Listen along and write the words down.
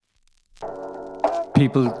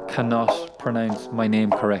people cannot pronounce my name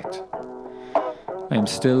correct. I am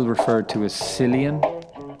still referred to as Cillian,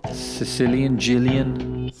 Sicilian,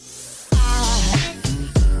 Gillian.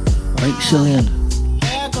 Right, Cillian. Who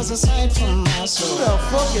the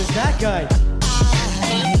fuck is that guy?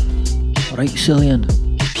 Right, Cillian.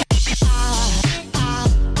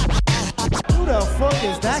 Who the fuck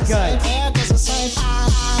is that guy? It's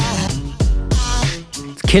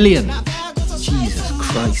Killian. Jesus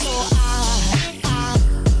Christ.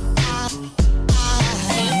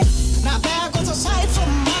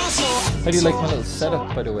 How do you like my little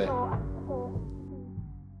setup, by the way?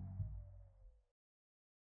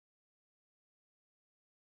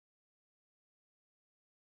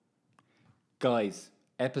 Guys,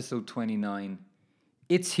 episode 29.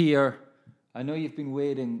 It's here. I know you've been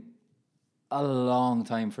waiting a long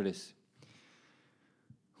time for this.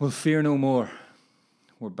 Well, fear no more.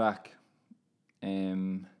 We're back.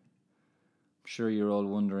 I'm sure you're all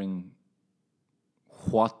wondering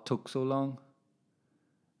what took so long.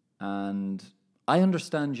 And I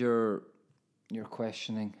understand your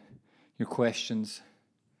questioning, your questions.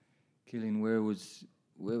 Killian, where was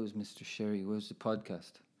Mr. Sherry? Where's the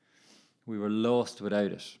podcast? We were lost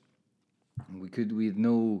without it. We had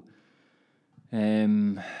no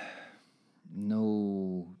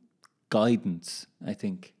guidance, I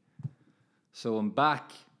think. So I'm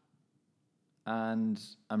back and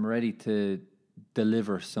I'm ready to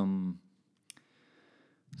deliver some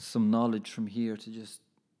knowledge from here to just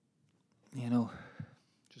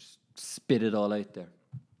spit it all out there.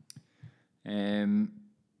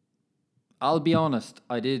 I'll be honest,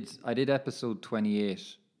 I did episode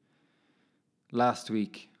 28 last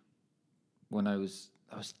week when I was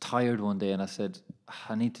tired one day and I said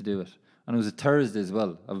I need to do it, and it was a Thursday as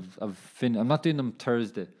well. I'm not doing them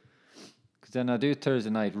Thursday because then I do it Thursday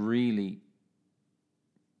night. Really,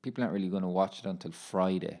 people aren't really going to watch it until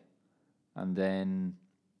Friday, and then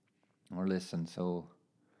or listen. So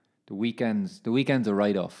the weekend's a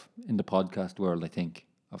write-off in the podcast world. I think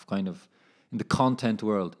in the content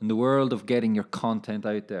world, in the world of getting your content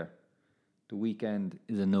out there, the weekend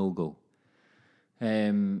is a no-go.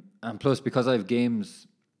 And plus, because I have games,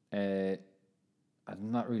 I'm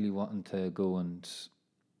not really wanting to go and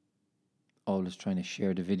always trying to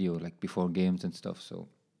share the video like before games and stuff. So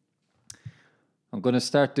I'm going to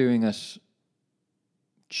start doing it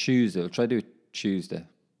Tuesday. I'll try to do it Tuesday.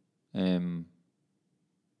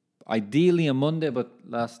 Ideally a Monday, but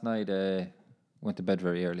last night went to bed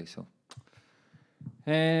very early. So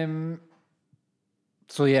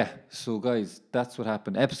guys, that's what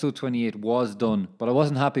happened. Episode 28 was done, but I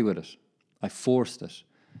wasn't happy with it. I forced it.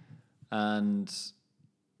 And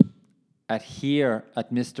at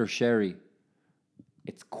Mr. Sherry,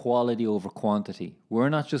 it's quality over quantity. We're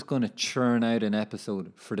not just going to churn out an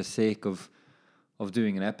episode for the sake of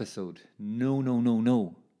doing an episode.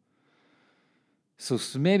 No. So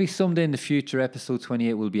maybe someday in the future, episode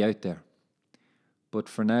 28 will be out there. But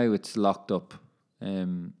for now, it's locked up.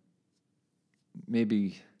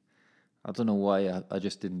 Maybe, I don't know why I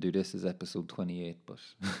just didn't do this as episode 28, but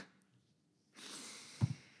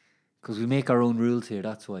because we make our own rules here,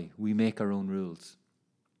 that's why. We make our own rules.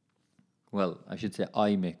 Well, I should say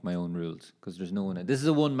I make my own rules, because there's no one. This is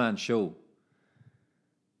a one-man show.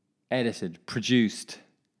 Edited, produced,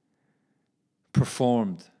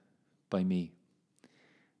 performed by me.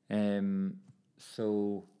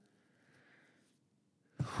 So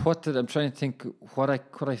I'm trying to think what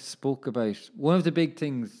I spoke about. One of the big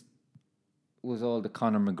things was all the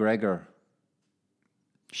Conor McGregor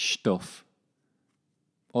stuff.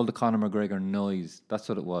 All the Conor McGregor noise. That's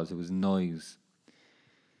what it was. It was noise.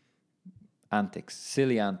 Antics.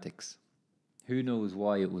 Silly antics. Who knows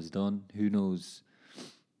why it was done? Who knows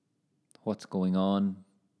what's going on?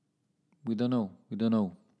 We don't know.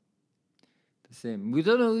 The same. We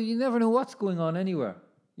don't know. You never know what's going on anywhere.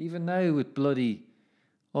 Even now with bloody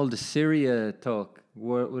all the Syria talk,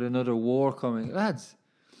 with another war coming. Lads,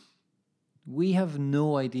 we have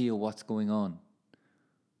no idea what's going on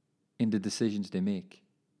in the decisions they make.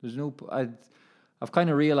 I've kind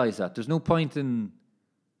of realised that. There's no point in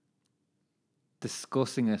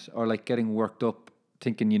discussing it or like getting worked up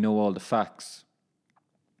thinking you know all the facts.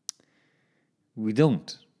 We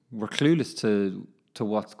don't. We're clueless to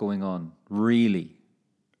what's going on, really.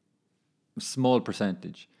 A small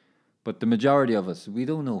percentage. But the majority of us, we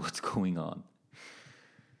don't know what's going on.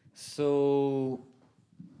 So,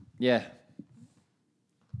 yeah.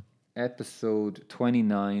 Episode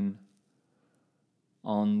 29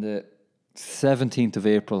 on the 17th of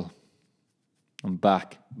April. I'm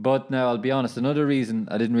back. But now, I'll be honest, another reason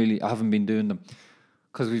I haven't been doing them,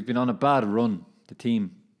 because we've been on a bad run, the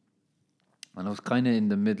team. And I was kind of in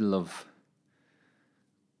the middle of,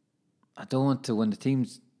 I don't want to, when the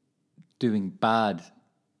team's doing bad,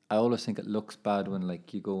 I always think it looks bad when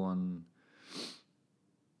like you go on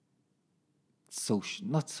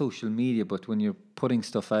not social media, but when you're putting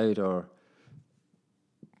stuff out or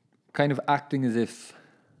kind of acting as if,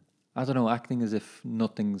 I don't know, acting as if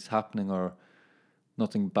nothing's happening or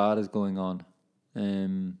nothing bad is going on.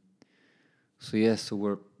 So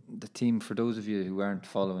we're the team, for those of you who aren't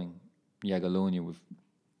following Jagiellonia, we've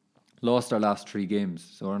lost our last 3 games,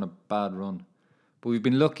 so we're on a bad run. But we've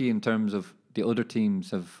been lucky in terms of the other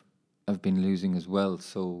teams have been losing as well.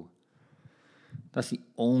 So that's the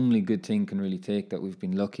only good thing can really take, that we've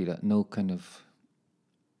been lucky, that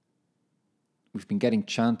we've been getting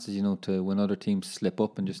chances, to when other teams slip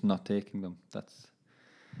up and just not taking them.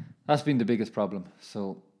 That's been the biggest problem.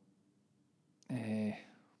 So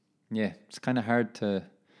it's kind of hard to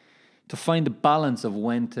find the balance of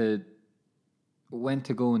when to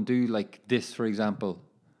go and do like this, for example,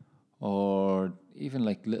 or even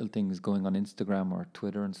like little things going on Instagram or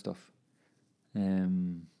Twitter and stuff.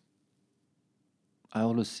 I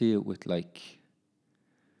always see it with like,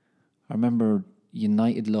 I remember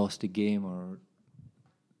United lost a game, or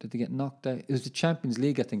did they get knocked out? It was the Champions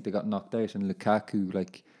League, I think they got knocked out, and Lukaku,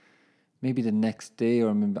 like maybe the next day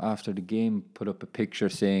or maybe after the game, put up a picture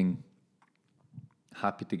saying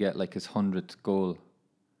happy to get like his 100th goal.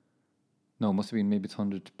 No, it must have been maybe his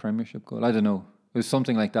 100th Premiership goal. I don't know. It was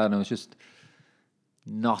something like that, and it was just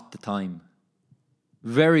not the time.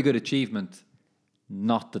 Very good achievement,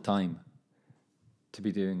 not the time to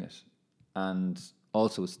be doing it. And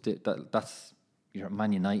also, that's you're at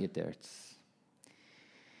Man United there.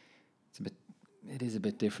 It is a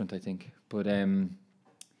bit different, I think. But so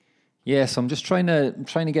I'm just trying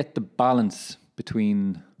to get the balance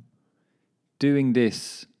between doing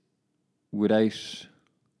this without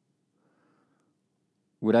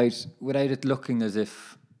it looking as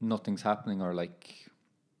if nothing's happening, or like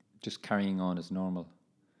just carrying on as normal.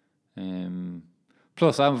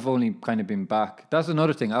 Plus, I've only kind of been back. That's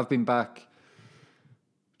another thing. I've been back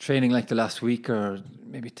training like the last week or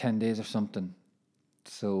maybe 10 days or something.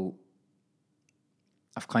 So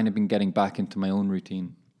I've kind of been getting back into my own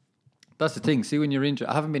routine. That's the thing. See, when you're injured,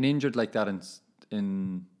 I haven't been injured like that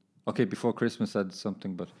before Christmas I had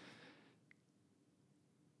something, but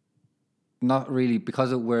not really,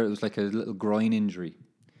 because of where it was like a little groin injury.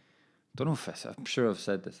 Don't know if I'm sure I've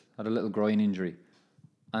said this. I had a little groin injury,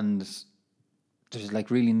 and there's like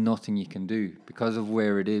really nothing you can do because of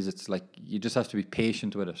where it is. It's like you just have to be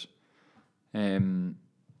patient with it.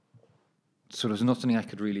 So there's nothing I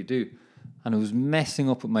could really do, and it was messing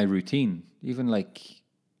up with my routine. Even like,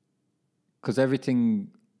 because everything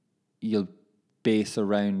you'll base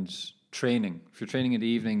around training. If you're training in the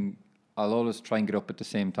evening, I'll always try and get up at the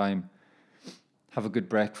same time, have a good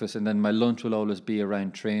breakfast, and then my lunch will always be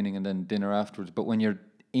around training, and then dinner afterwards. But when you're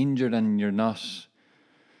injured and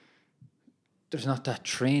there's not that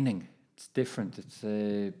training. It's different. It's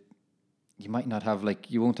you might not have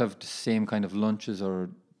you won't have the same kind of lunches or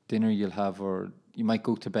dinner you'll have, or you might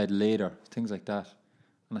go to bed later, things like that.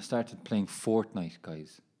 And I started playing Fortnite,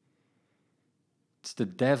 guys. It's the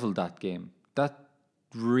devil, that game. That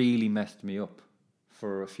really messed me up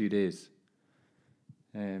for a few days.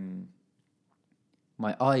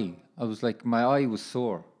 My eye was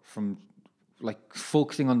sore from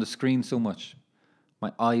focusing on the screen so much.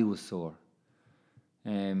 My eye was sore.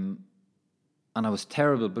 And I was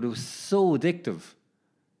terrible, but it was so addictive.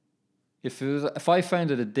 If I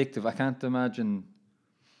found it addictive, I can't imagine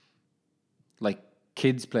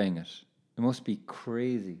kids playing it. It must be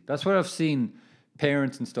crazy. That's where I've seen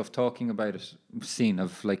parents and stuff talking about it. I've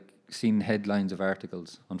seen headlines of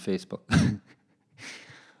articles on Facebook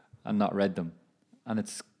and not read them. And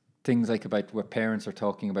it's things about where parents are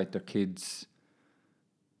talking about their kids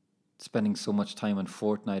spending so much time on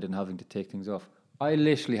Fortnite and having to take things off. I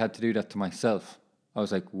literally had to do that to myself. I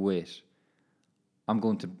was like, wait, I'm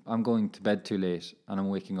going to bed too late and I'm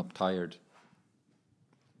waking up tired.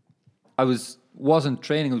 I wasn't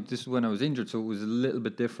training. This is when I was injured, so it was a little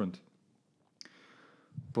bit different.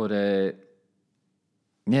 But I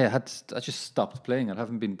just stopped playing. I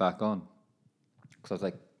haven't been back on because I was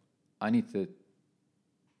like, I need to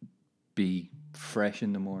be fresh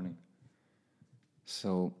in the morning.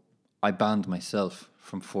 So I banned myself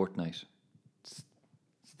from Fortnite. It's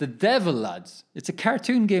the devil, lads. It's a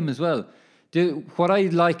cartoon game as well. What I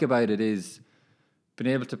like about it is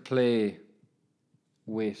being able to play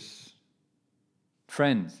with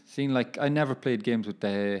friends. I never played games with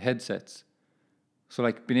the headsets. So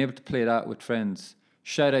being able to play that with friends.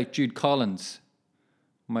 Shout out Jude Collins,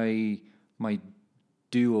 my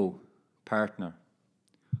duo partner.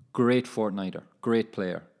 Great Fortniter, great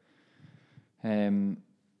player. And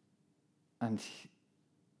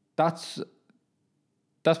that's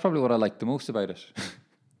probably what I like the most about it.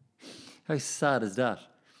 How sad is that?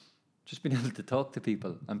 Just being able to talk to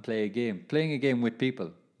people and play a game. Playing a game with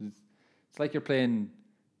people. It's like you're playing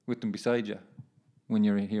with them beside you when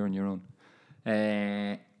you're here on your own.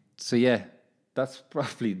 So yeah, that's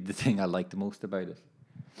probably the thing I like the most about it.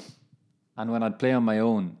 And when I'd play on my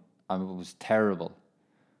own, it was terrible.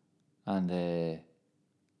 And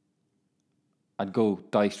I'd go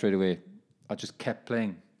die straight away. I just kept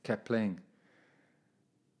playing.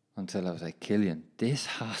 Until I was like, Killian, this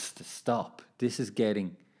has to stop. This is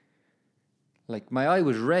getting... Like, my eye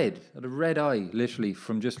was red. I had a red eye, literally,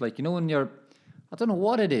 from just like, when you're... I don't know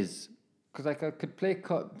what it is. Because like I could play...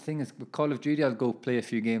 thing is, with Call of Duty, I'll go play a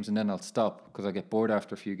few games and then I'll stop. Because I get bored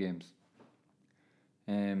after a few games.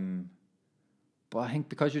 But I think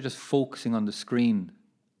because you're just focusing on the screen...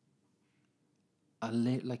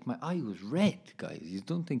 like, my eye was red, guys. You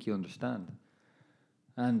don't think you understand.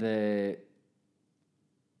 And...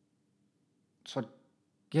 So,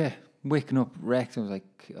 waking up wrecked. I was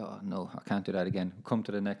like, oh, no, I can't do that again. Come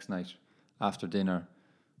to the next night after dinner,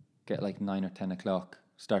 get like 9 or 10 o'clock,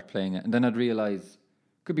 start playing it. And then I'd realise,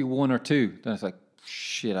 could be 1 or 2. Then I was like,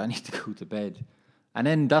 shit, I need to go to bed. And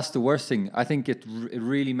then that's the worst thing. I think it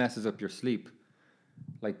really messes up your sleep.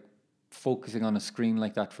 Like, focusing on a screen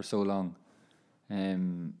like that for so long.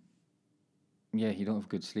 You don't have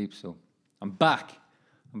good sleep. So I'm back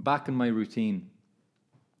in my routine.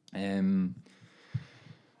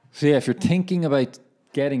 So yeah, if you're thinking about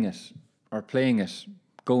getting it or playing it,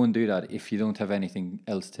 go and do that if you don't have anything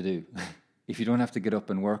else to do. If you don't have to get up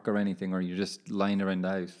and work or anything, or you're just lying around the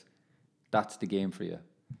house, that's the game for you.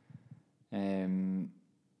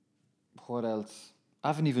 What else? I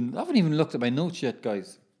haven't even looked at my notes yet,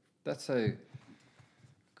 guys. That's how I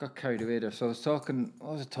got carried away there. So what was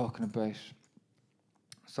I talking about? I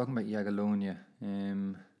was talking about Jagiellonia.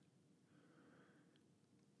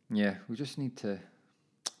 Yeah, we just need to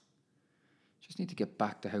get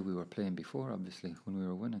back to how we were playing before, obviously, when we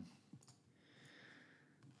were winning.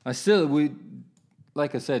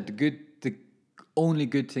 Like I said, the only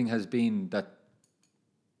good thing has been that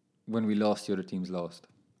when we lost, the other teams lost.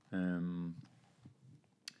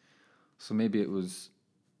 So maybe it'll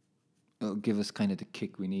give us kind of the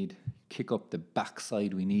kick we need, kick up the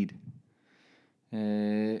backside we need.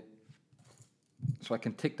 So I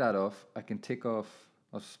can tick that off. I can tick off.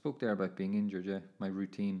 I spoke there about being injured, yeah, my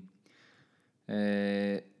routine.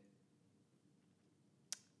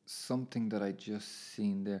 Something that I just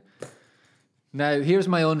seen there. Now, here's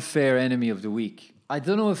my unfair enemy of the week. I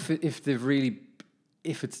don't know if they've really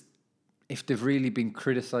been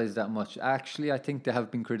criticised that much. Actually, I think they have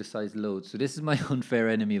been criticised loads. So this is my unfair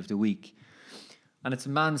enemy of the week. And it's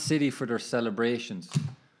Man City for their celebrations.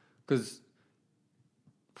 Because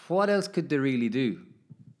what else could they really do?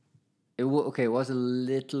 It was a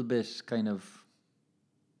little bit kind of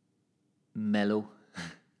mellow,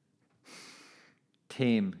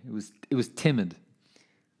 tame. It was timid,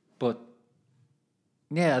 but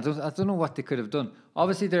yeah, I don't know what they could have done.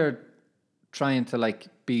 Obviously, they're trying to like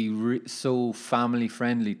be so family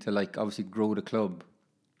friendly to like obviously grow the club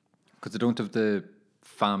because they don't have the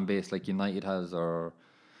fan base like United has or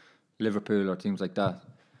Liverpool or teams like that.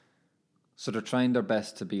 So they're trying their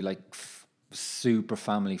best to be like super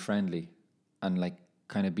family friendly and like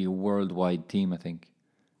kind of be a worldwide team, I think.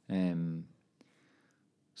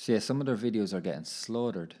 So yeah, some of their videos are getting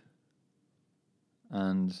slaughtered,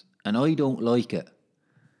 and I don't like it.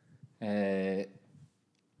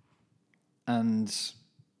 And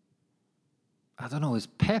I don't know, has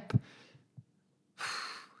Pep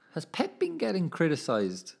been getting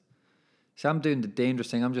criticised? See, I'm doing the dangerous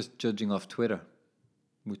thing. I'm just judging off Twitter,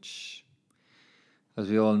 which, as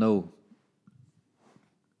we all know,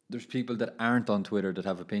 there's people that aren't on Twitter that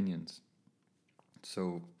have opinions.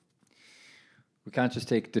 So we can't just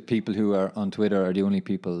take the people who are on Twitter are the only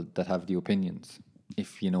people that have the opinions,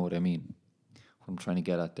 if you know what I mean. What I'm trying to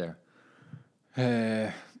get at there.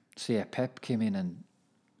 So yeah, Pep came in and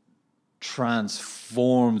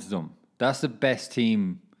transformed them. That's the best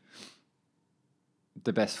team,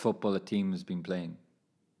 the best football a team has been playing,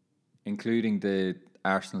 including the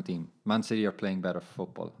Arsenal team. Man City are playing better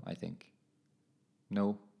football, I think.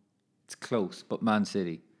 No, it's close, but Man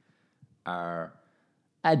City are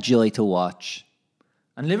a joy to watch.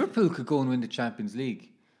 And Liverpool could go and win the Champions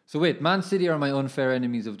League. So wait, Man City are my unfair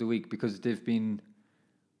enemies of the week because they've been...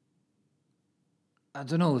 I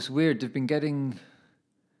don't know, it's weird. They've been getting...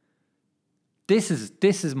 This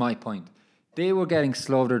is my point. They were getting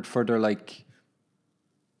slaughtered for their, like,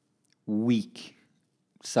 weak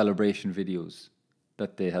celebration videos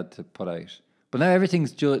that they had to put out. But now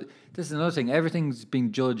everything's judged. This is another thing. Everything's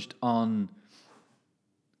being judged on.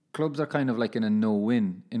 Clubs are kind of like in a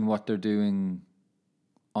no-win in what they're doing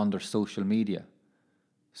on their social media.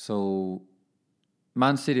 So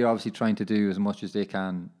Man City are obviously trying to do as much as they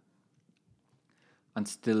can and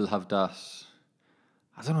still have that,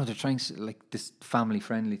 I don't know, they're trying to, like, this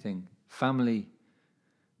family-friendly thing. Family.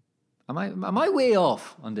 Am I way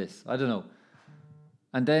off on this? I don't know.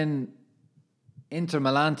 And then Inter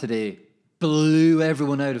Milan today blew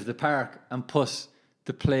everyone out of the park and put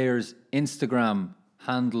the players' Instagram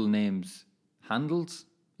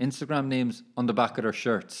Instagram names on the back of their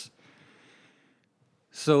shirts.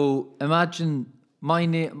 So imagine my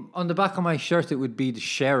name on the back of my shirt, it would be the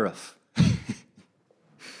Sheriff.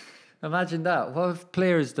 Imagine that. What if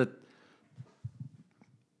players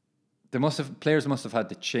players must have had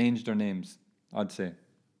to change their names, I'd say.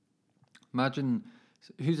 Imagine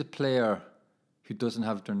who's a player who doesn't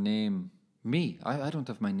have their name. Me. I don't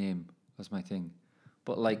have my name as my thing.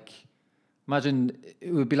 But like, imagine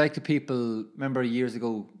it would be like the people, remember years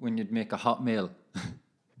ago when you'd make a Hotmail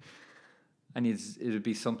and it would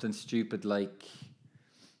be something stupid like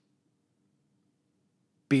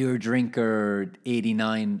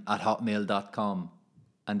beerdrinker89@hotmail.com,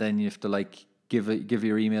 and then you have to like give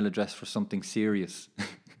your email address for something serious.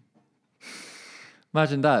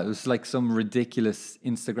 Imagine that. It was like some ridiculous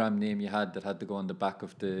Instagram name you had that had to go on the back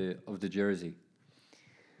of the jersey.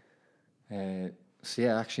 So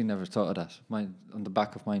yeah, I actually never thought of that. Mine on the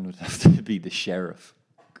back of mine would have to be the Sheriff.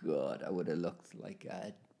 God, I would have looked like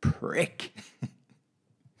a prick.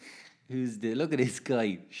 Look at this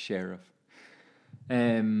guy, Sheriff.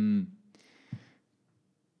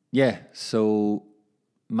 Yeah, so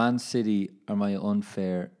Man City are my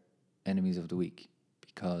unfair enemies of the week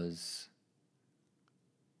because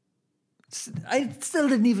I still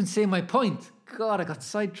didn't even say my point. God, I got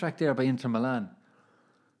sidetracked there by Inter Milan.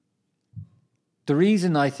 The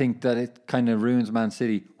reason I think that it kind of ruins Man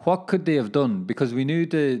City, what could they have done? Because we knew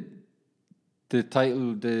the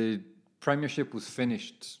title, the Premiership was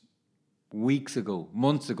finished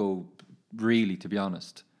months ago, really, to be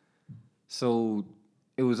honest. So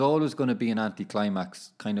it was always going to be an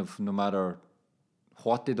anticlimax, kind of no matter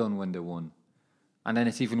what they done when they won. And then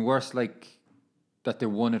it's even worse, like, that they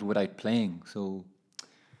won it without playing. So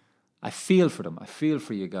I feel for them. I feel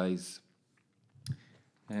for you guys.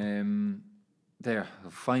 There,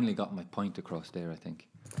 I've finally got my point across there, I think.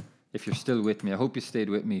 If you're still with me, I hope you stayed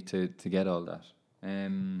with me to get all that.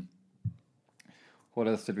 What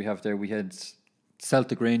else did we have there? We had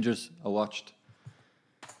Celtic Rangers, I watched.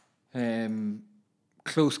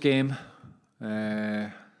 Close game.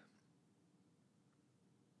 Yeah.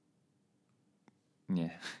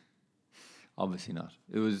 Obviously not.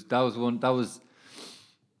 That was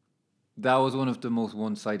one of the most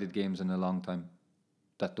one-sided games in a long time.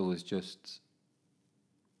 That there was just,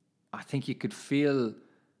 I think you could feel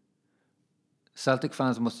Celtic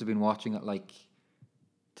fans must have been watching it like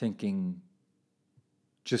thinking,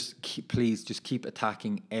 please keep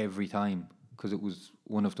attacking every time, because it was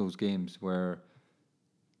one of those games where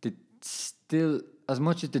they still, as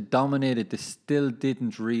much as they dominated, they still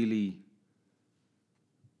didn't really,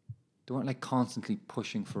 they weren't like constantly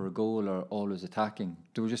pushing for a goal or always attacking.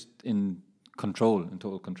 They were just in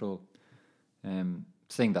total control.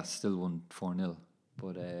 Saying that still won 4-0,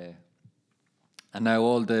 but and now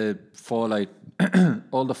all the fallout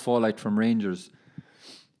from Rangers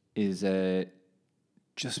is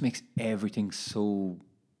just makes everything so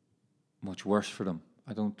much worse for them.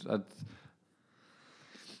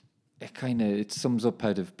 It sums up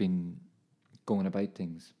how they've been going about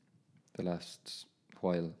things the last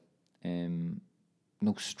while.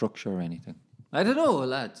 No structure or anything. I don't know,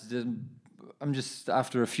 lads. I'm just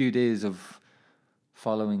after a few days of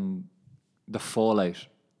following the fallout.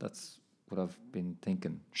 That's what I've been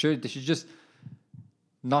thinking. Sure, they should just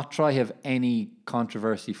not try have any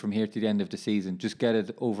controversy from here to the end of the season. Just get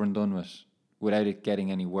it over and done with without it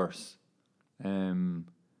getting any worse.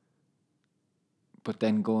 But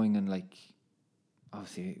then going and like,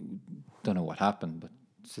 obviously, don't know what happened, but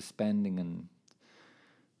suspending and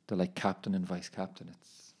the like captain and vice captain,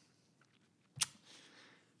 it's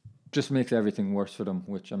just makes everything worse for them,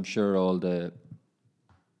 which I'm sure all the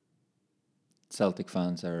Celtic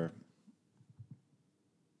fans are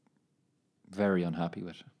very unhappy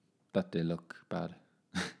with, that they look bad.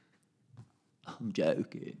 I'm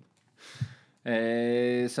joking.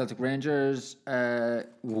 Celtic Rangers,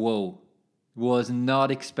 was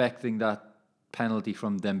not expecting that penalty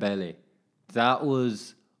from Dembele. That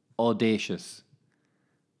was audacious.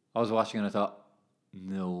 I was watching and I thought,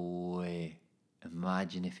 no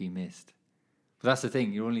imagine if he missed. But that's the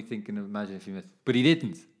thing. You're only thinking of imagine if he missed. But he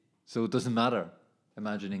didn't. So it doesn't matter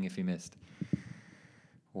imagining if he missed.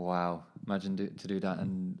 Wow. Imagine to do that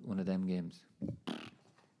in one of them games.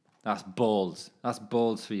 That's balls. That's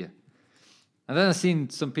balls for you. And then I've seen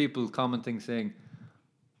some people commenting saying,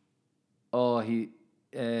 oh,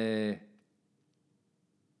 they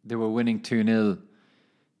were winning 2-0.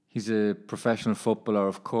 He's a professional footballer.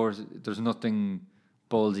 Of course, there's nothing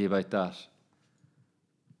ballsy about that.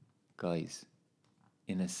 Guys,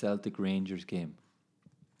 in a Celtic Rangers game,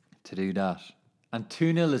 to do that. And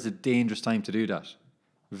 2-0 is a dangerous time to do that.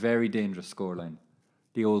 Very dangerous scoreline.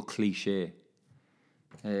 The old cliche.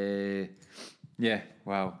 Yeah,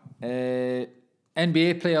 wow.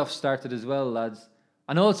 NBA playoffs started as well, lads.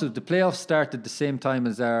 And also, the playoffs started the same time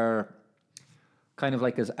as our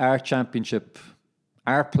championship,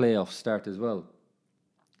 our playoffs start as well.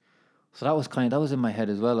 So that was in my head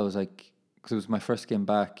as well. I was like, because it was my first game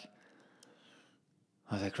back.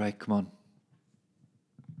 I was like, right, come on.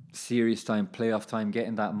 Serious time, playoff time, get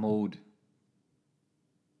in that mode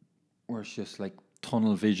where it's just like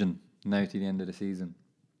tunnel vision now to the end of the season.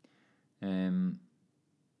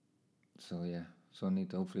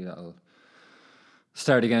 Hopefully that'll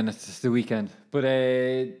start again. It's the weekend. But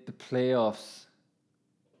the playoffs,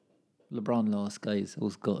 LeBron lost, guys. It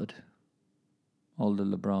was good. All the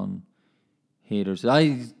LeBron haters.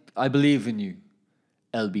 I believe in you,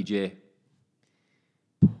 LBJ.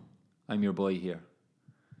 I'm your boy here.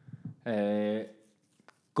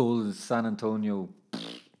 Goals, San Antonio.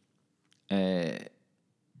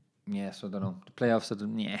 So I don't know. The playoffs,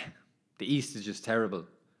 the East is just terrible.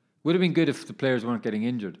 Would have been good if the players weren't getting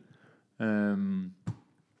injured.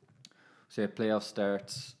 Playoff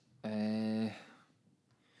starts. I'm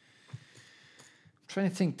trying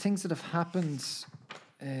to think things that have happened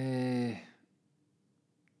in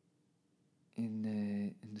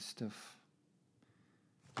the stuff.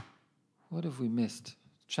 What have we missed?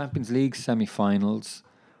 Champions League semi-finals.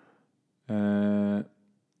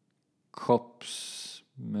 Cups.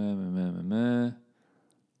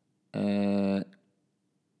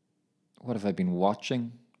 What have I been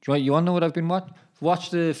watching? You want to know what I've been watching? I've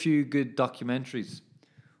watched a few good documentaries.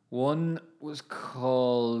 One was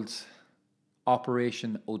called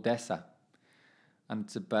Operation Odessa, and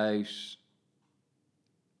it's about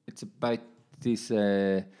this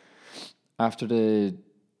after the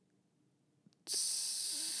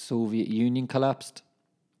Soviet Union collapsed.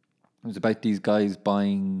 It was about these guys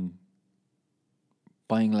trying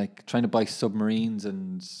to buy submarines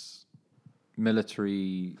and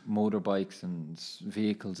military motorbikes and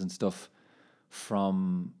vehicles and stuff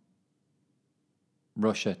from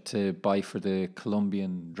Russia to buy for the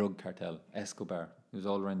Colombian drug cartel, Escobar. It was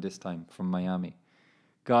all around this time from Miami.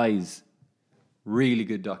 Guys, really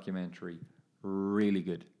good documentary. Really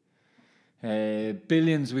good.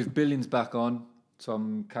 Billions back on. So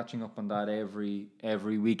I'm catching up on that every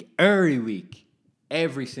week.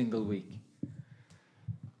 Every single week.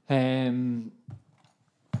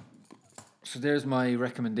 So there's my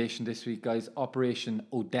recommendation this week, guys. Operation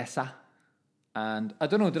Odessa. And I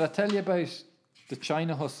don't know, did I tell you about the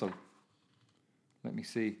China hustle? Let me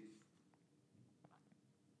see.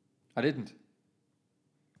 I didn't.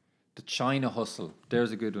 The China hustle.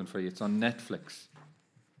 There's a good one for you. It's on Netflix.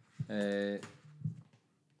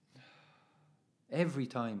 Every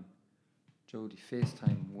time, Jody,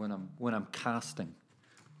 FaceTime when I'm casting,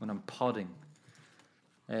 when I'm podding.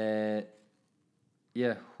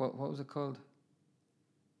 What was it called?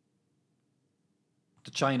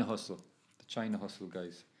 The China Hustle. The China Hustle,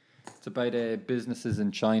 guys. It's about businesses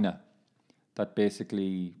in China that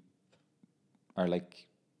basically are like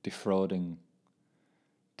defrauding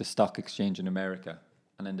the stock exchange in America,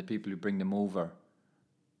 and then the people who bring them over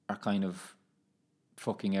are kind of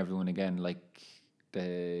fucking everyone again, like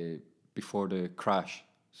before the crash.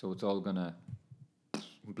 So it's all gonna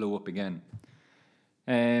blow up again.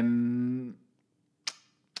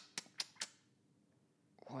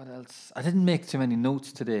 What else? I didn't make too many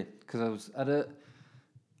notes today because I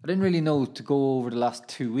didn't really know to go over the last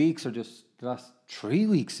 2 weeks or just the last 3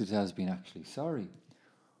 weeks it has been actually, sorry.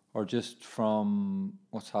 Or just from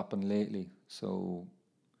what's happened lately. So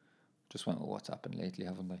just went with what's happened lately,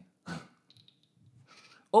 haven't I?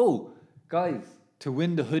 Oh, guys, to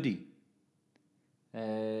win the hoodie.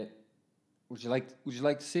 Would you like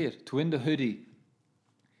to see it? To win the hoodie.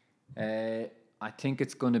 I think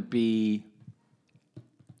it's going to be,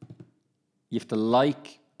 you have to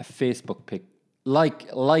like a Facebook pic. Like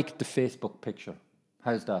the Facebook picture.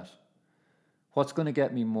 How's that? What's going to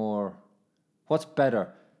get me more? What's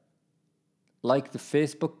better? Like the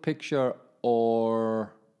Facebook picture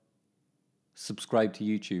or subscribe to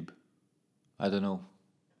YouTube. I don't know.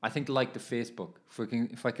 I think like the Facebook.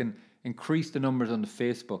 If I can increase the numbers on the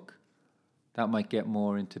Facebook, that might get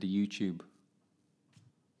more into the YouTube.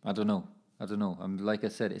 I don't know. I'm like I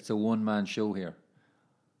said, it's a one-man show here.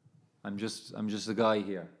 I'm just a guy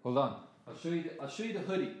here. Hold on. I'll show you the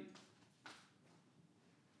hoodie.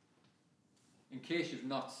 In case you've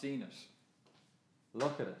not seen it.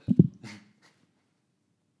 Look at it.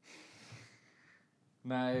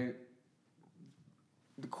 Now,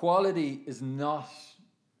 the quality is not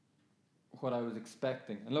what I was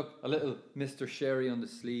expecting. And look, a little Mr. Sherry on the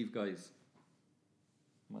sleeve, guys.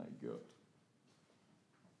 My God.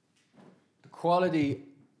 The quality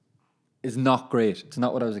is not great. It's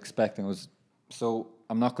not what I was expecting. So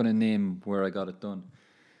I'm not going to name where I got it done.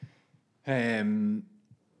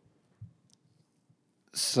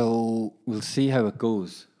 So we'll see how it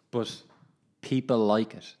goes. But people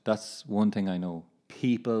like it. That's one thing I know.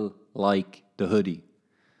 People like the hoodie.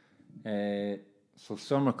 So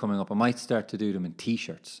summer coming up, I might start to do them in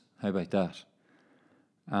t-shirts. How about that?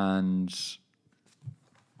 And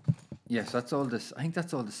yes, that's all this. I think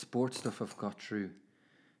that's all the sports stuff I've got through.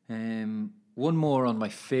 One more on my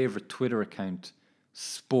favourite Twitter account,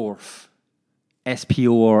 Sporf.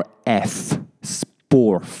 S-P-O-R-F.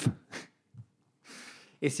 Sporf.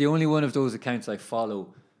 It's the only one of those accounts I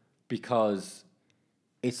follow because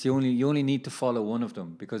you only need to follow one of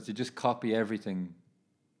them because they just copy everything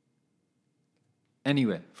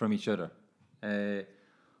anyway from each other.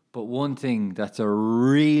 But one thing that's a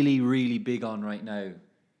really, really big on right now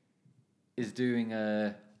is doing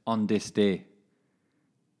on this day.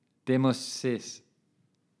 They must sit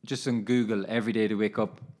just on Google every day to wake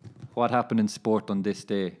up, what happened in sport on this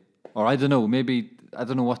day? Or I don't know, maybe, I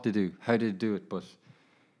don't know what they do, how they do it, but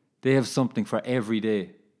they have something for every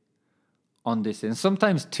day on this day. And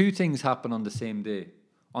sometimes two things happen on the same day.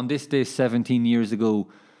 On this day, 17 years ago,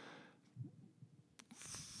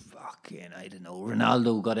 I don't know,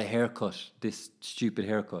 Ronaldo got a haircut, this stupid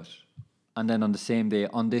haircut. And then on the same day,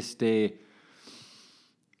 on this day,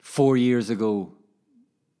 4 years ago,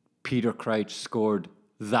 Peter Crouch scored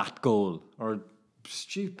that goal. Or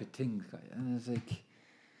stupid things. And it's like,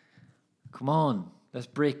 come on, let's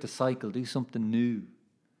break the cycle, do something new.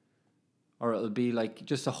 Or it'll be like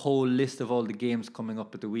just a whole list of all the games coming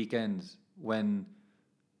up at the weekends when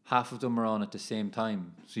half of them are on at the same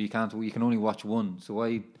time. So you can only watch one. So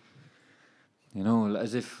why,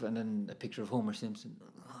 as if, and then a picture of Homer Simpson.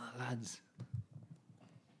 Oh, lads.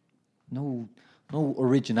 No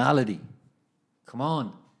originality. Come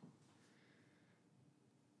on.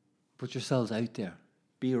 Put yourselves out there.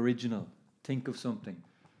 Be original. Think of something.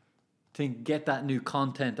 Get that new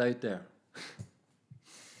content out there.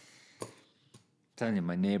 Telling you,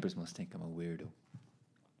 my neighbours must think I'm a weirdo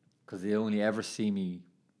because they only ever see me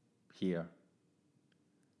here,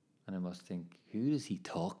 and I must think, who does he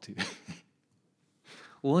talk to?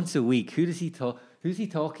 Once a week, who does he talk? Who's he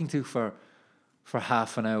talking to for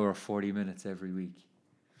half an hour or 40 minutes every week?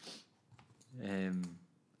 And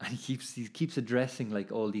he keeps addressing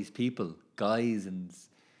like all these people, guys, and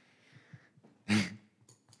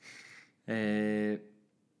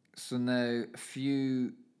so now a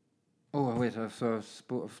few. Oh wait, I've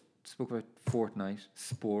spoke about Fortnite,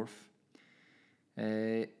 Sporf.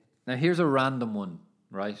 Now here's a random one,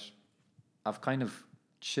 right? I've kind of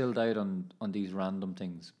chilled out on these random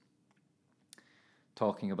things,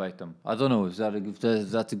 talking about them. I don't know if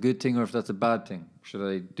that's a good thing or if that's a bad thing. Should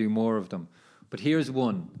I do more of them? But here's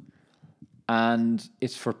one, and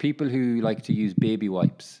it's for people who like to use baby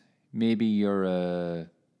wipes. Maybe you're a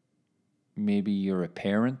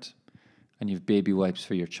parent and you've baby wipes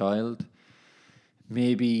for your child.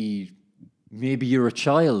 Maybe you're a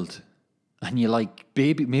child and you like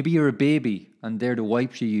baby. Maybe you're a baby and they're the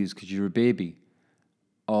wipes you use because you're a baby.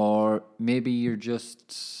 Or maybe you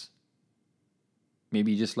just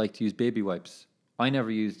like to use baby wipes. I never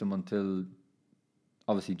used them until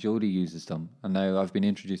obviously Jodie uses them, and now I've been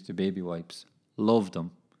introduced to baby wipes. Love them.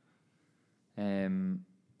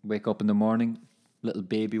 Wake up in the morning, little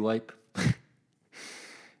baby wipe.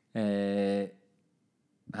 Hands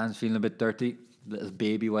feeling a bit dirty, little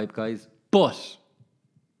baby wipe, guys. But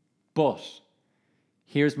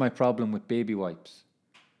here's my problem with baby wipes.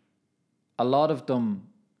 A lot of them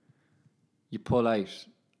you pull out,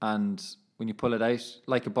 and when you pull it out,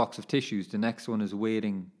 like a box of tissues, the next one is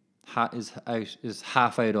waiting, is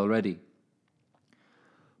half out already.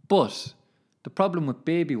 But the problem with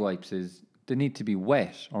baby wipes is they need to be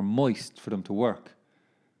wet or moist for them to work.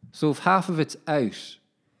 So if half of it's out,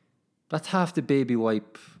 that's half the baby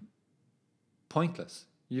wipe pointless.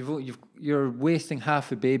 You're wasting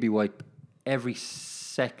half a baby wipe every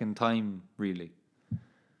second time, really.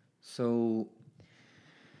 So,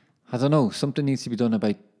 I don't know. Something needs to be done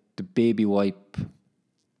about the baby wipe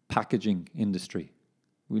packaging industry.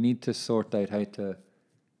 We need to sort out how to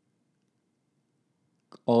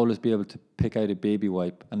always be able to pick out a baby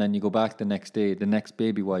wipe, and then you go back the next day, the next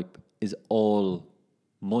baby wipe is all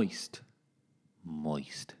moist.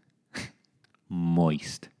 Moist.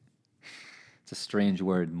 Moist. It's a strange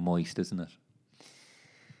word, moist, isn't it?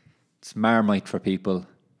 It's Marmite for people.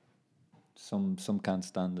 Some can't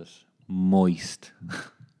stand it. Moist.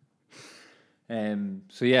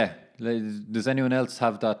 So yeah, does anyone else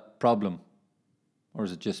have that problem? Or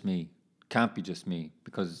is it just me? Can't be just me,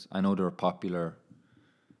 because I know they're a popular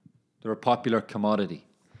commodity.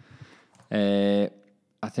 I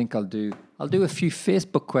think I'll do a few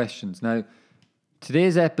Facebook questions. Now,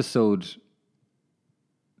 today's episode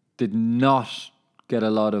did not get a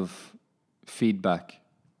lot of feedback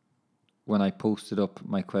when I posted up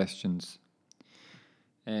my questions.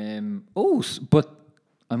 But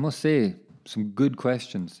I must say, some good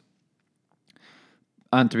questions.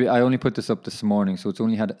 And I only put this up this morning, so it's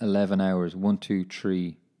only had 11 hours. 1, 2,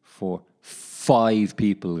 3, 4, 5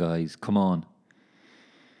 people, guys. Come on.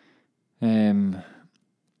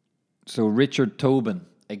 So Richard Tobin,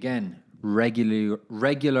 again, regular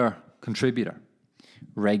contributor,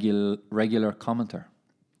 regular commenter,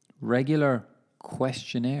 regular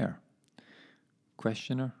questioner.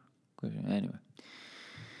 Anyway.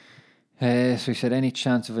 So he said, any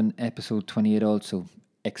chance of an episode 28 also?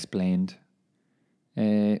 Explained.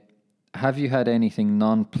 Have you had anything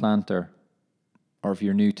non-planter, or if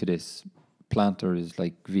you're new to this, planter is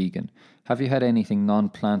like vegan. Have you had anything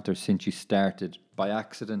non-planter since you started, by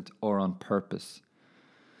accident or on purpose?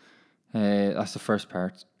 That's the first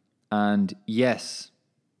part. And yes,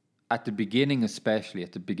 at the beginning especially,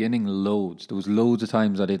 loads. There was loads of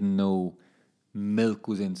times I didn't know milk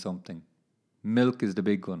was in something. Milk is the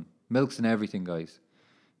big one. Milk's in everything, guys.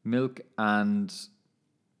 Milk and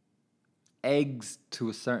eggs to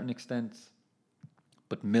a certain extent.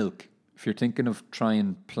 But milk, if you're thinking of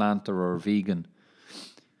trying planter or vegan,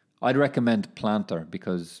 I'd recommend planter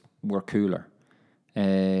because we're cooler.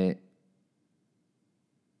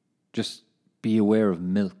 Just be aware of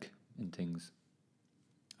milk and things.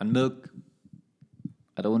 And milk,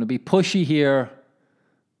 I don't want to be pushy here,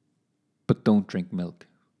 but don't drink milk.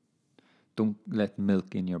 Don't let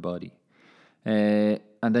milk in your body. And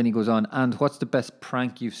then he goes on, and what's the best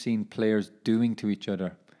prank you've seen players doing to each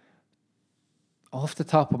other? Off the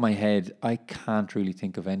top of my head, I can't really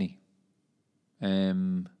think of any.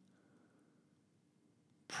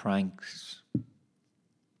 Pranks.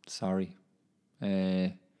 Sorry.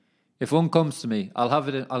 If one comes to me, I'll have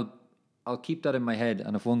it. I'll keep that in my head,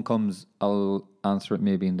 and if one comes, I'll answer it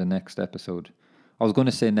maybe in the next episode. I was going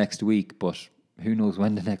to say next week, but who knows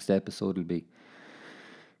when the next episode will be.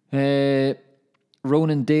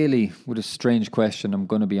 Ronan Daly with a strange question, I'm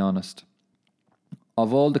going to be honest.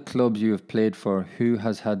 Of all the clubs you have played for, who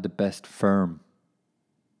has had the best firm?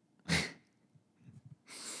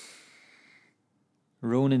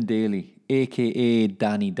 Ronan Daly, a.k.a.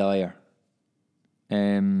 Danny Dyer.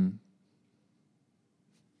 I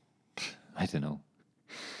don't know.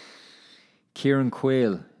 Kieran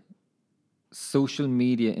Quayle, social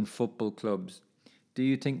media in football clubs. Do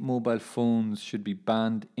you think mobile phones should be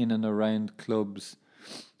banned in and around clubs?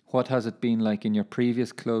 What has it been like in your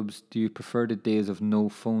previous clubs? Do you prefer the days of no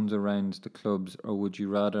phones around the clubs, or would you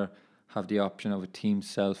rather have the option of a team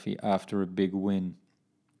selfie after a big win?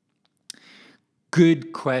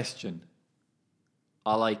 Good question.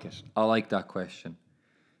 I like it. I like that question.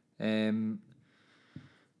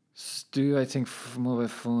 Do I think mobile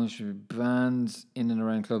phones should be banned in and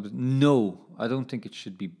around clubs? No, I don't think it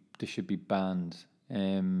should be. They should be banned.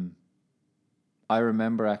 I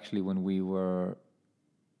remember actually when we were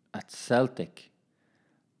at Celtic,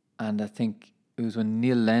 and I think it was when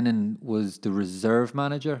Neil Lennon was the reserve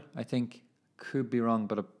manager. I think, could be wrong,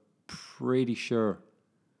 but I'm pretty sure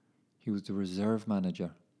he was the reserve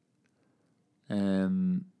manager.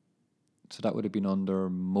 So that would have been under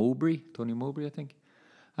Tony Mowbray, I think.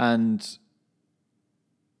 And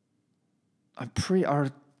I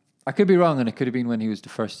could be wrong, and it could have been when he was the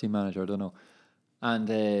first team manager, I don't know. And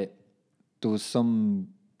there was some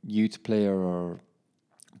youth player, or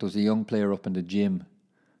there was a young player up in the gym,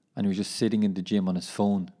 and he was just sitting in the gym on his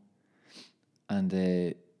phone. And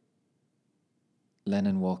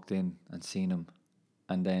Lennon walked in and seen him,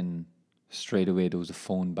 and then straight away there was a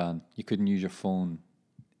phone ban. You couldn't use your phone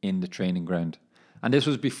in the training ground. And this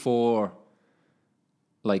was before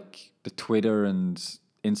like the Twitter and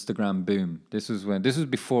Instagram boom. This was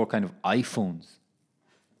before kind of iPhones.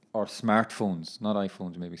 or smartphones, not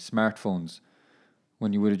iPhones, maybe smartphones,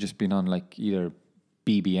 when you would have just been on like either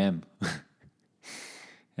BBM.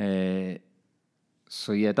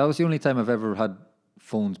 So yeah, that was the only time I've ever had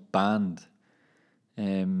phones banned.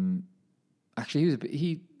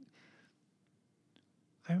 Actually,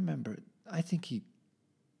 I remember, I think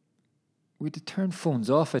we had to turn phones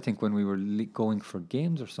off, I think, when we were going for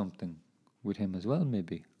games or something with him as well,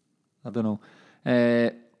 maybe. I don't know.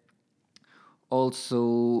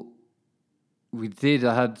 Also, I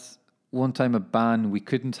had one time a ban, we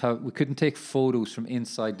couldn't take photos from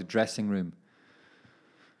inside the dressing room.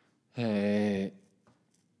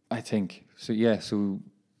 I think. So yeah, so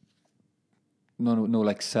no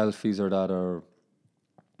like selfies or that, or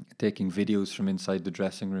taking videos from inside the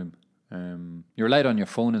dressing room. You're allowed on your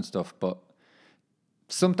phone and stuff, but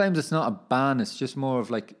sometimes it's not a ban, it's just more of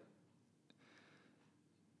like,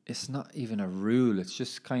 it's not even a rule, it's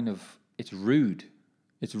just kind of, it's rude.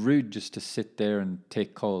 It's rude just to sit there and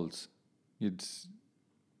take calls.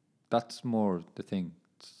 That's more the thing.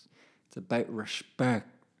 It's about respect,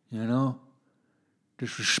 you know?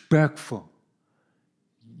 Disrespectful.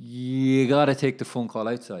 You gotta take the phone call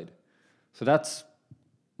outside. So that's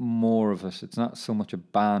more of it. It's not so much a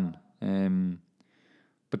ban.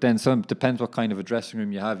 But then depends what kind of a dressing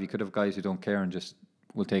room you have. You could have guys who don't care and just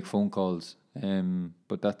will take phone calls.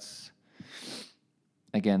 But that's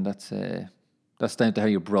down to how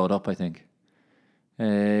you're brought up, I think.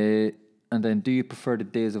 And then, do you prefer the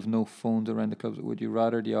days of no phones around the clubs? Or would you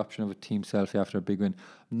rather the option of a team selfie after a big win?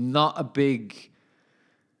 Not a big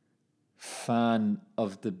fan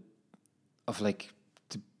of the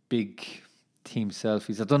big team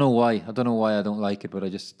selfies. I don't know why. I don't like it, but I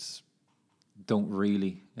just don't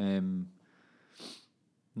really.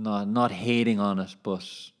 Not hating on it, but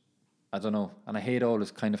I don't know. And I hate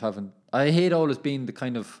always being the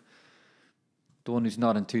kind of the one who's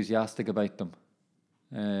not enthusiastic about them.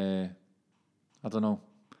 I don't know.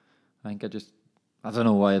 I don't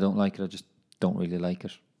know why I don't like it. I just don't really like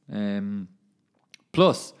it.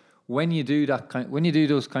 Plus, when you do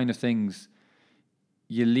those kind of things,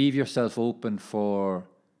 you leave yourself open for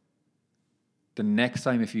the next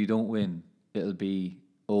time. If you don't win, it'll be,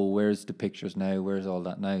 oh, where's the pictures now? Where's all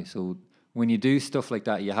that now? So when you do stuff like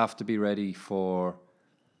that, you have to be ready for,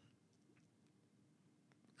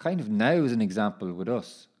 kind of now as an example with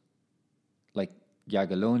us, like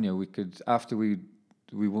Jagiellonia, we could, after we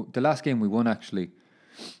the last game we won actually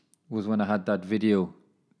was when I had that video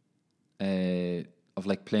of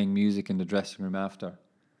like playing music in the dressing room after.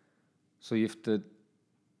 So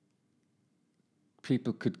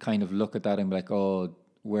people could kind of look at that and be like, oh,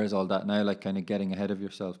 where's all that now? Like kind of getting ahead of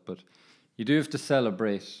yourself. But you do have to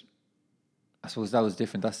celebrate. I suppose that was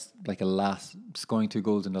different. That's like scoring 2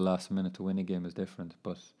 goals in the last minute to win a game is different.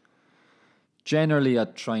 But generally, I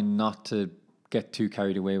try not to get too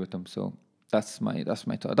carried away with them. So that's my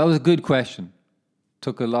thought. That was a good question.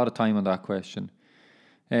 Took a lot of time on that question.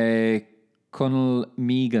 Connell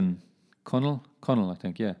Megan. Connell, I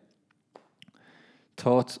think, yeah.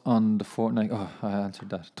 Thoughts on the Fortnite? Oh, I answered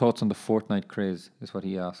that. Thoughts on the Fortnite craze is what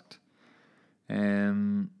he asked.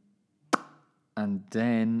 And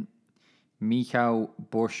then Michał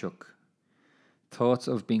Borshuk. Thoughts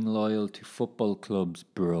of being loyal to football clubs,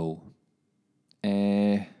 bro.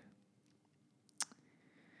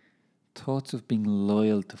 Thoughts of being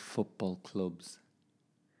loyal to football clubs.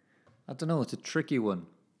 I don't know. It's a tricky one.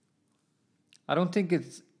 I don't think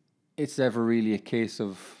it's ever really a case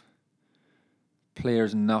of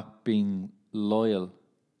players not being loyal.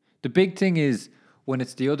 The big thing is when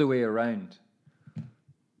it's the other way around.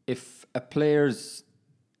 If a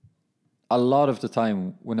lot of the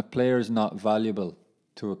time, when a player is not valuable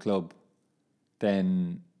to a club,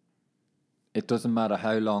 then it doesn't matter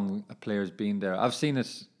how long a player's been there. I've seen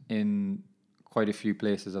it in quite a few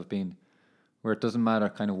places I've been, where it doesn't matter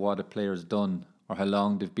kind of what a player's done or how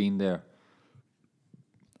long they've been there.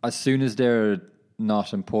 As soon as they're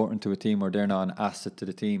not important to a team or they're not an asset to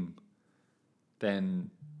the team, then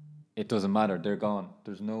it doesn't matter. They're gone.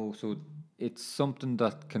 So it's something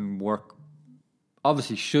that can work,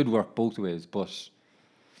 obviously should work both ways, but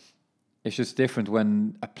it's just different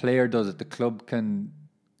when a player does it. The club can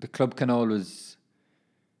always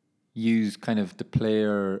use kind of the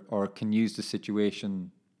player, or can use the situation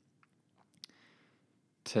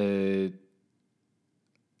to,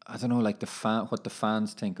 I don't know, like what the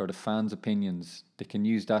fans think or the fans' opinions. They can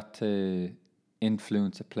use that to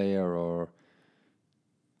influence a player, or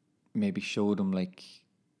maybe show them, like,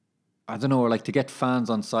 I don't know, or like to get fans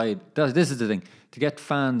on side. This is the thing. To get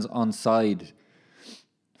fans on side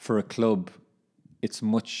for a club, it's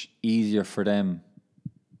much easier for them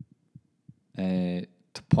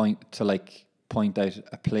point out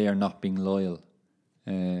a player not being loyal.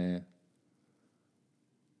 So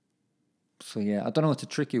yeah, I don't know. It's a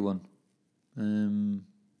tricky one. And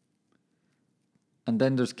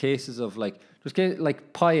then there's cases of like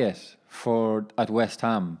Payet at West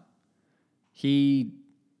Ham. He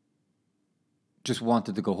just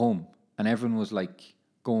wanted to go home, and everyone was like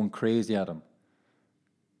going crazy at him.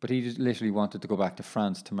 But he just literally wanted to go back to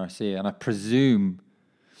France, to Marseille, and I presume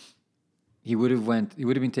he would have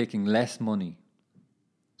been taking less money.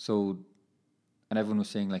 So, and everyone was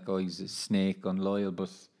saying like, oh, he's a snake, unloyal. But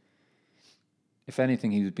if anything,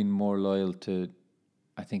 he's been more loyal to,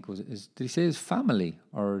 I think did he say his family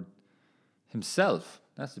or himself?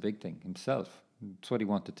 That's the big thing, himself. That's what he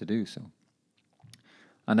wanted to do. So,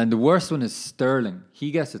 and then the worst one is Sterling. He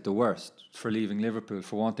gets it the worst for leaving Liverpool,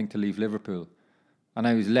 for wanting to leave Liverpool. And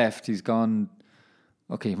now he's left. He's gone.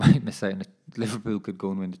 Okay, he might miss out. Liverpool could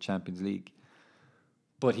go and win the Champions League,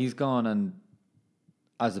 but he's gone. And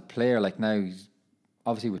as a player, like now, he's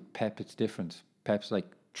obviously with Pep. It's different. Pep's like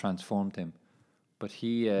transformed him, but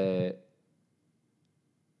he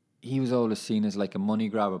was always seen as like a money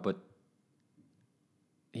grabber. But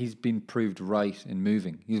he's been proved right in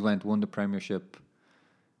moving. He won the Premiership,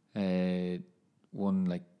 won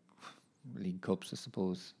like League Cups, I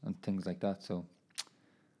suppose, and things like that. So.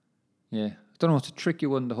 Yeah, I don't know. It's a tricky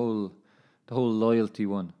one. The whole loyalty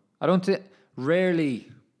one.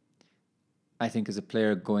 Rarely, I think, as a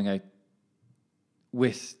player going out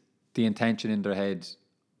with the intention in their head,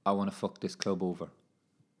 I want to fuck this club over.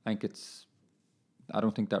 I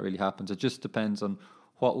don't think that really happens. It just depends on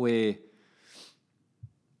what way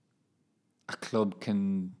a club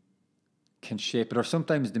can shape it, or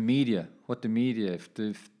sometimes the media. What the media, if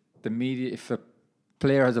a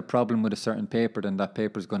player has a problem with a certain paper, then that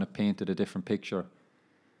paper is going to paint it a different picture.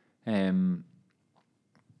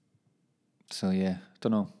 So yeah,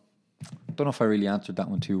 don't know if I really answered that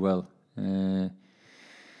one too well.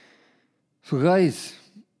 So guys,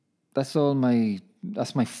 that's my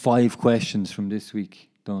 5 questions from this week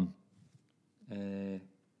done.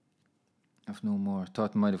 I've no more.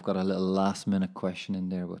 Thought I might have got a little last minute question in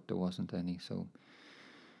there, but there wasn't any. So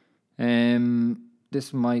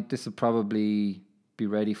this will probably be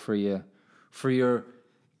ready for you.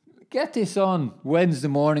 Get this on Wednesday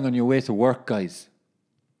morning on your way to work, guys.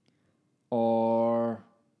 Or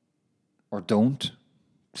don't.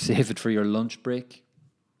 Save it for your lunch break.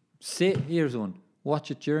 Here's one. Watch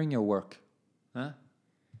it during your work. Huh?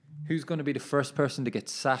 Who's going to be the first person to get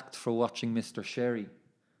sacked for watching Mr. Sherry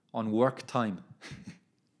on work time?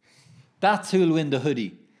 That's who'll win the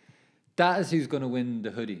hoodie. That is who's going to win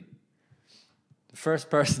the hoodie. The first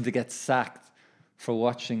person to get sacked for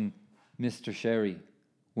watching Mr. Sherry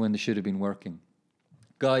when they should have been working.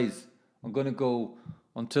 Guys, I'm going to go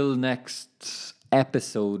until next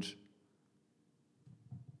episode.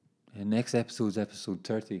 Next episode's episode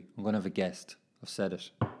 30. I'm going to have a guest. I've said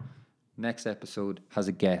it. Next episode has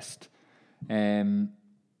a guest. So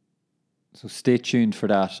stay tuned for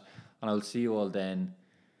that. And I'll see you all then.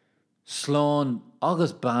 Slán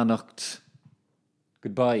agus beannacht.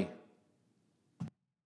 Goodbye.